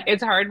 right? Yeah.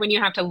 It's hard when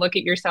you have to look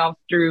at yourself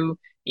through,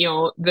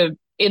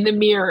 in the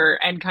mirror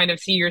and kind of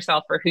see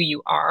yourself for who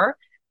you are.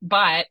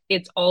 But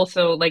it's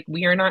also like,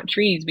 we are not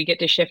trees. We get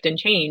to shift and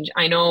change.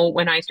 I know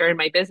when I started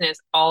my business,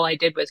 all I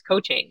did was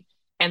coaching.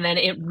 And then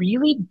it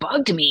really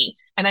bugged me.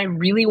 And I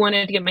really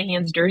wanted to get my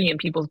hands dirty in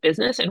people's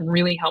business and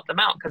really help them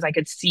out because I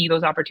could see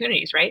those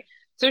opportunities, right?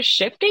 So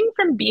shifting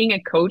from being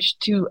a coach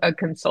to a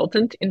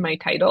consultant in my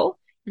title,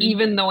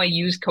 even though I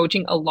use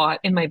coaching a lot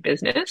in my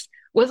business,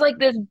 was like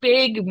this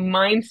big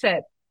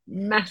mindset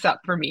mess up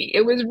for me.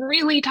 It was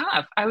really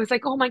tough. I was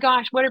like, oh my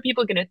gosh, what are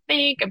people going to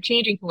think? I'm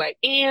changing who I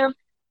am.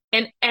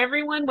 And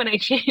everyone, when I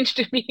changed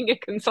to being a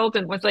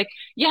consultant, was like,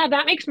 yeah,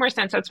 that makes more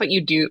sense. That's what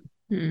you do.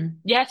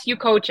 Yes, you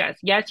coach us.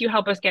 Yes, you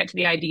help us get to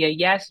the idea.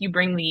 Yes, you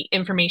bring the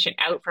information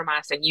out from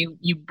us and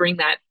you bring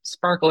that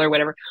sparkle or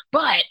whatever.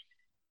 But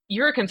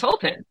you're a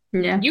consultant.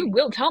 Yeah. You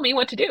will tell me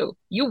what to do.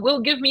 You will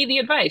give me the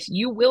advice.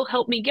 You will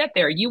help me get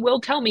there. You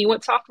will tell me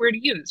what software to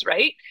use,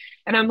 right?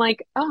 And I'm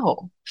like,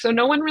 oh, so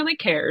no one really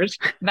cares.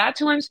 That's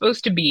who I'm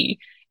supposed to be.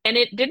 And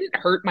it didn't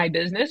hurt my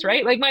business,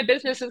 right? Like my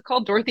business is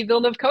called Dorothy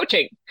Villeneuve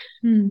Coaching.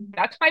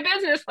 That's my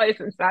business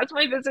license. That's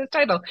my business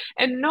title.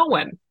 And no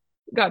one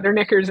got their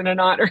knickers in a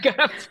knot or got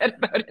upset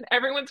about it.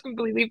 Everyone's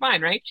completely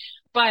fine, right?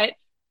 But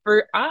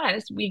for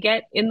us, we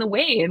get in the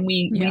way and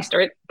we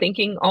start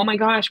thinking, oh my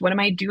gosh, what am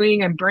I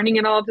doing? I'm burning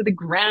it all to the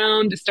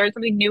ground to start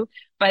something new.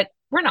 But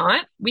we're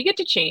not. We get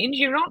to change.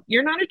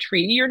 You're not a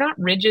tree. You're not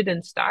rigid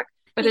and stuck.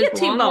 But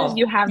as long as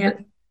you have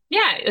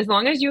as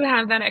long as you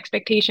have that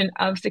expectation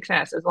of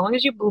success, as long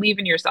as you believe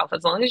in yourself,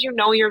 as long as you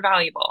know you're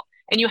valuable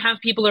and you have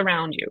people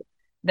around you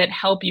that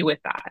help you with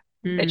that,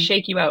 that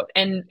shake you out.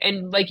 And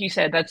like you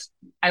said,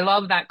 I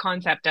love that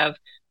concept of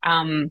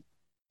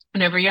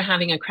whenever you're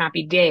having a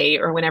crappy day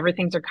or whenever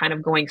things are kind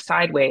of going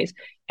sideways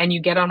and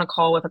you get on a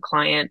call with a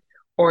client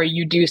or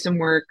you do some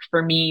work.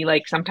 For me,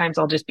 like sometimes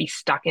I'll just be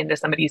stuck into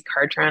somebody's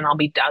Kartra and I'll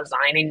be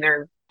designing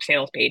their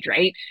sales page,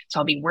 right? So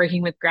I'll be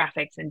working with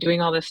graphics and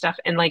doing all this stuff.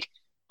 And like,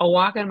 I'll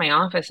walk out of my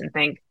office and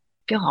think,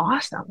 feel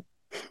awesome.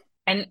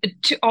 And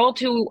all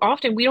too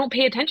often, we don't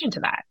pay attention to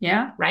that.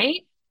 Yeah.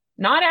 Right?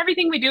 Not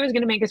everything we do is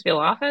going to make us feel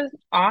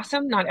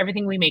awesome. Not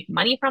everything we make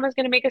money from is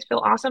going to make us feel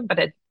awesome, but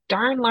a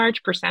darn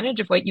large percentage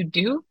of what you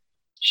do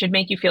should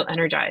make you feel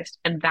energized.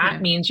 And that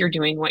means you're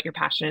doing what you're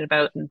passionate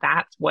about. And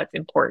that's what's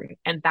important.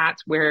 And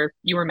that's where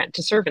you were meant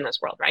to serve in this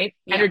world, right?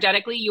 Yeah.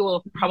 Energetically, you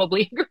will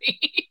probably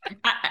agree.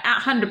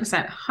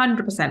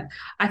 100%.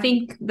 I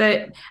think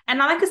that, and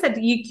like I said,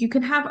 you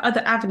can have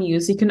other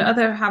avenues. You can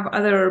have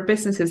other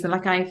businesses. And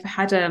like I've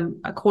had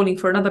a calling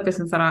for another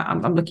business that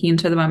I'm looking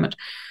into at the moment.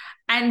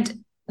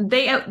 And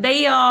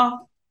they are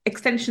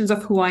extensions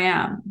of who I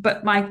am,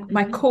 but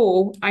my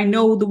core, I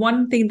know the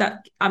one thing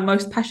that I'm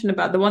most passionate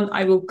about, the one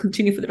I will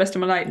continue for the rest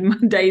of my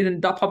days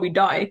and I'll probably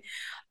die,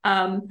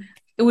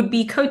 it would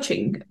be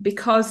coaching,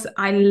 because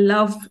I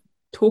love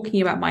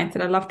talking about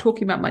mindset, I love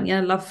talking about money,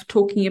 I love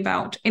talking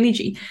about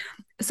energy.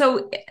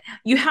 So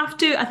you have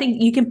to, I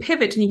think you can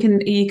pivot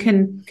and you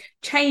can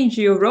change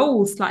your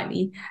role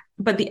slightly,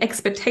 but the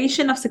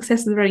expectation of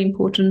success is very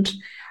important,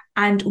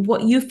 and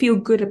what you feel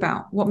good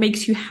about, what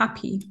makes you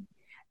happy.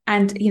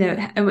 And,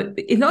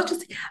 it's not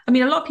just, a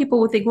lot of people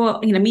will think, well,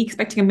 me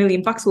expecting $1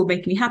 million will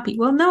make me happy.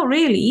 Well, no,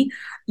 really.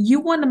 You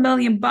won $1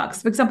 million.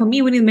 For example,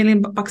 me winning $1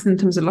 million in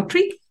terms of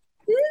lottery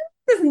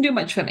doesn't do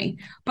much for me.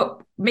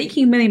 But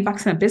making $1 million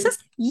in a business,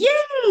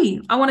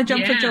 yay! I want to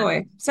jump for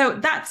joy. So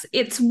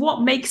it's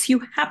what makes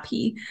you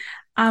happy.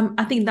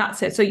 I think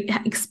that's it. So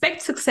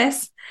expect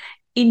success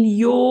in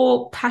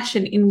your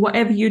passion, in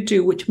whatever you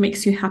do, which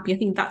makes you happy. I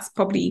think that's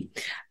probably,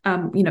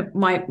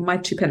 my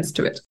 2 pence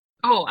to it.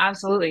 Oh,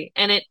 absolutely.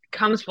 And it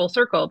comes full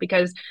circle,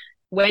 because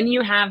when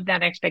you have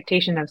that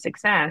expectation of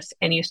success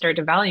and you start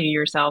to value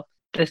yourself,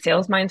 the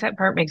sales mindset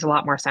part makes a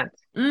lot more sense,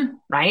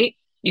 right?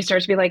 You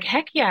start to be like,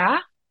 heck yeah,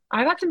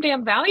 I got some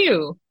damn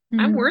value.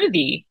 I'm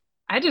worthy.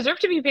 I deserve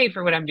to be paid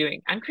for what I'm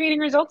doing. I'm creating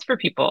results for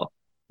people.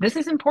 This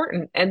is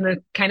important. And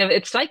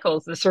it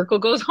cycles, the circle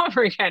goes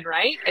over again,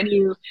 right? And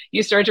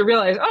you start to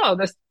realize, oh,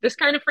 this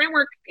kind of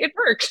framework, it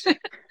works.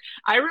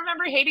 I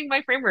remember hating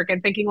my framework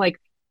and thinking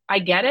like, I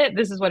get it.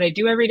 This is what I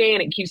do every day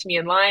and it keeps me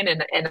in line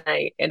and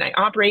I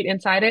operate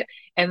inside it.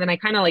 And then I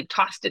kind of like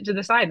tossed it to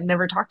the side and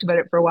never talked about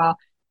it for a while.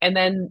 And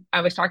then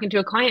I was talking to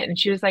a client and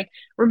she was like,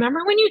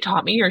 remember when you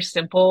taught me your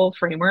simple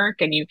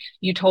framework and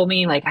you told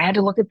me like I had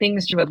to look at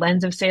things through a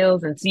lens of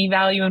sales and see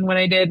value in what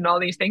I did and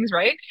all these things,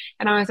 right?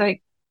 And I was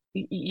like,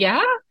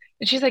 yeah.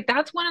 And she's like,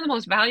 that's one of the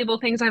most valuable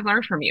things I've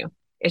learned from you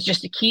is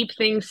just to keep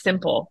things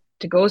simple,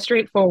 to go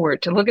straight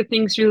forward, to look at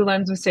things through the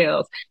lens of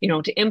sales,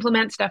 to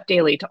implement stuff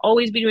daily, to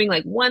always be doing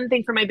like one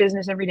thing for my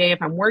business every day.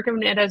 If I'm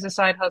working it as a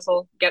side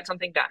hustle, get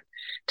something done,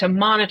 to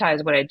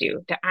monetize what I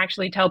do, to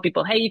actually tell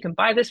people, hey, you can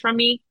buy this from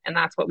me. And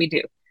that's what we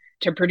do,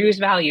 to produce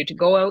value, to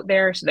go out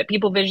there so that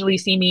people visually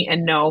see me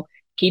and know,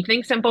 keep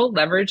things simple,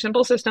 leverage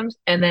simple systems,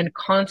 and then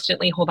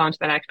constantly hold on to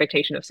that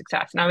expectation of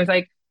success. And I was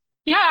like,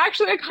 yeah,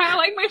 actually, I kind of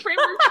like my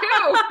framework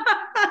too.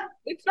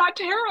 It's not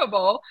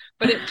terrible,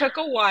 but it took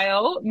a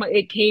while.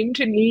 It came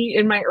to me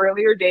in my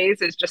earlier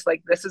days as just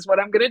like, this is what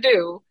I'm going to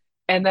do.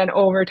 And then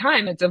over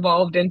time, it's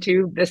evolved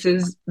into this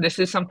is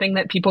something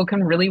that people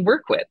can really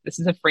work with. This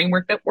is a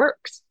framework that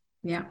works.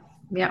 Yeah,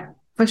 yeah,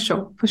 for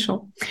sure, for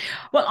sure.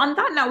 Well, on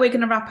that note, we're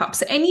going to wrap up.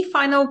 So any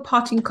final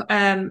parting,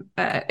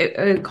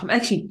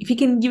 actually, if you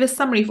can give a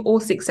summary of all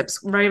 6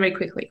 steps very, very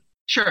quickly.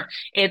 Sure.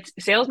 It's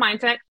sales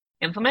mindset,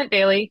 implement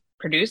daily,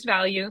 produce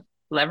value,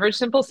 leverage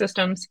simple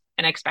systems,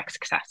 and expect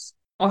success.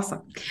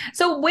 Awesome.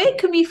 So where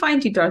can we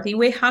find you, Dorothy?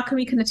 How can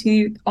we connect to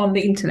you on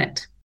the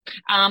internet?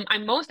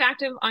 I'm most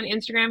active on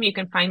Instagram. You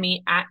can find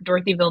me at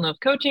Dorothy Villeneuve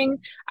Coaching.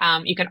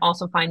 You can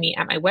also find me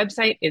at my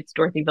website. It's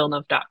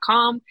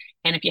dorothyvilleneuve.com.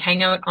 And if you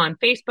hang out on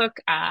Facebook,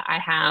 I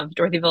have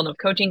Dorothy Villeneuve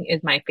Coaching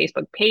is my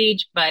Facebook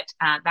page, but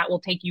that will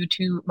take you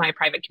to my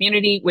private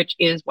community, which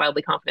is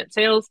Wildly Confident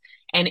Sales.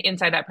 And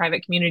inside that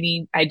private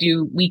community, I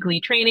do weekly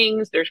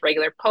trainings. There's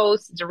regular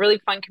posts. It's a really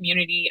fun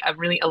community of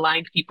really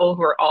aligned people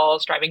who are all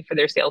striving for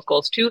their sales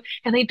goals too.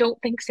 And they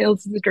don't think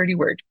sales is a dirty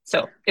word.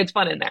 So it's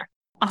fun in there.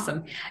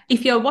 Awesome.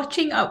 If you're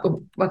watching,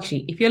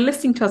 if you're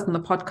listening to us on the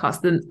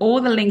podcast, then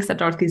all the links that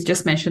Dorothy's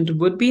just mentioned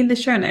would be in the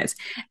show notes.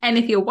 And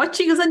if you're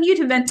watching us on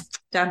YouTube, then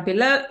down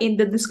below in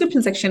the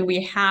description section,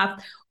 we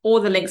have all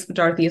the links for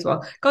Dorothy as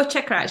well. Go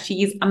check her out.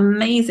 She is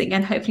amazing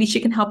and hopefully she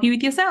can help you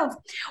with your sales.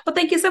 Well,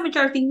 thank you so much,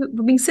 Dorothy,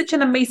 for being such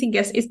an amazing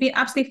guest. It's been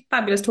absolutely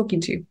fabulous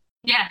talking to you.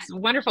 Yes,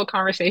 wonderful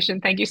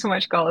conversation. Thank you so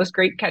much, Gul. It was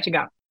great catching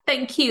up.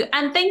 Thank you.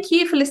 And thank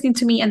you for listening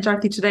to me and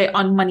Dorothy today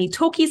on Money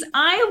Talkies.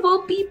 I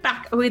will be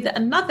back with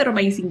another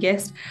amazing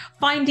guest,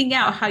 finding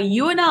out how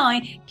you and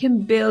I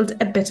can build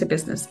a better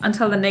business.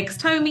 Until the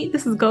next time we meet,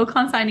 this is Gul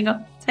Khan signing off.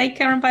 Take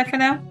care and bye for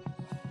now.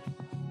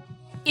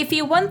 If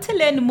you want to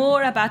learn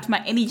more about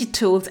my energy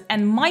tools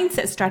and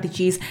mindset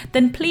strategies,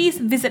 then please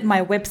visit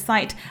my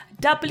website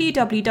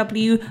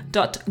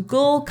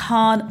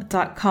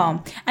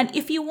www.gulkhan.com. And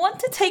if you want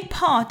to take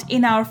part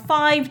in our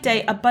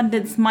 5-day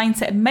abundance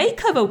mindset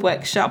makeover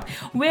workshop,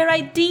 where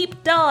I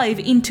deep dive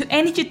into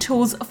energy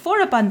tools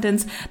for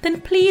abundance, then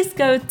please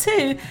go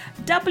to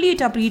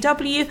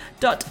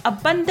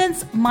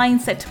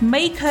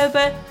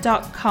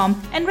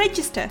www.abundancemindsetmakeover.com and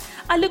register.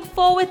 I look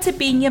forward to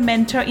being your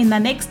mentor in the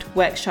next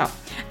workshop.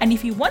 And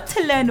if you want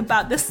to learn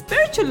about the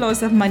spiritual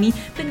laws of money,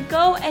 then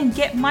go and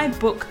get my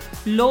book,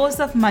 Laws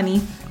of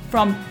Money,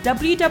 from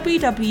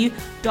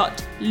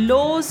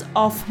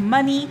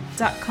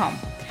www.lawsofmoney.com.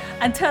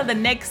 Until the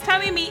next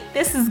time we meet,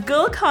 this is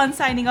Gul Khan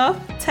signing off.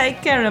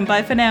 Take care and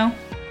bye for now.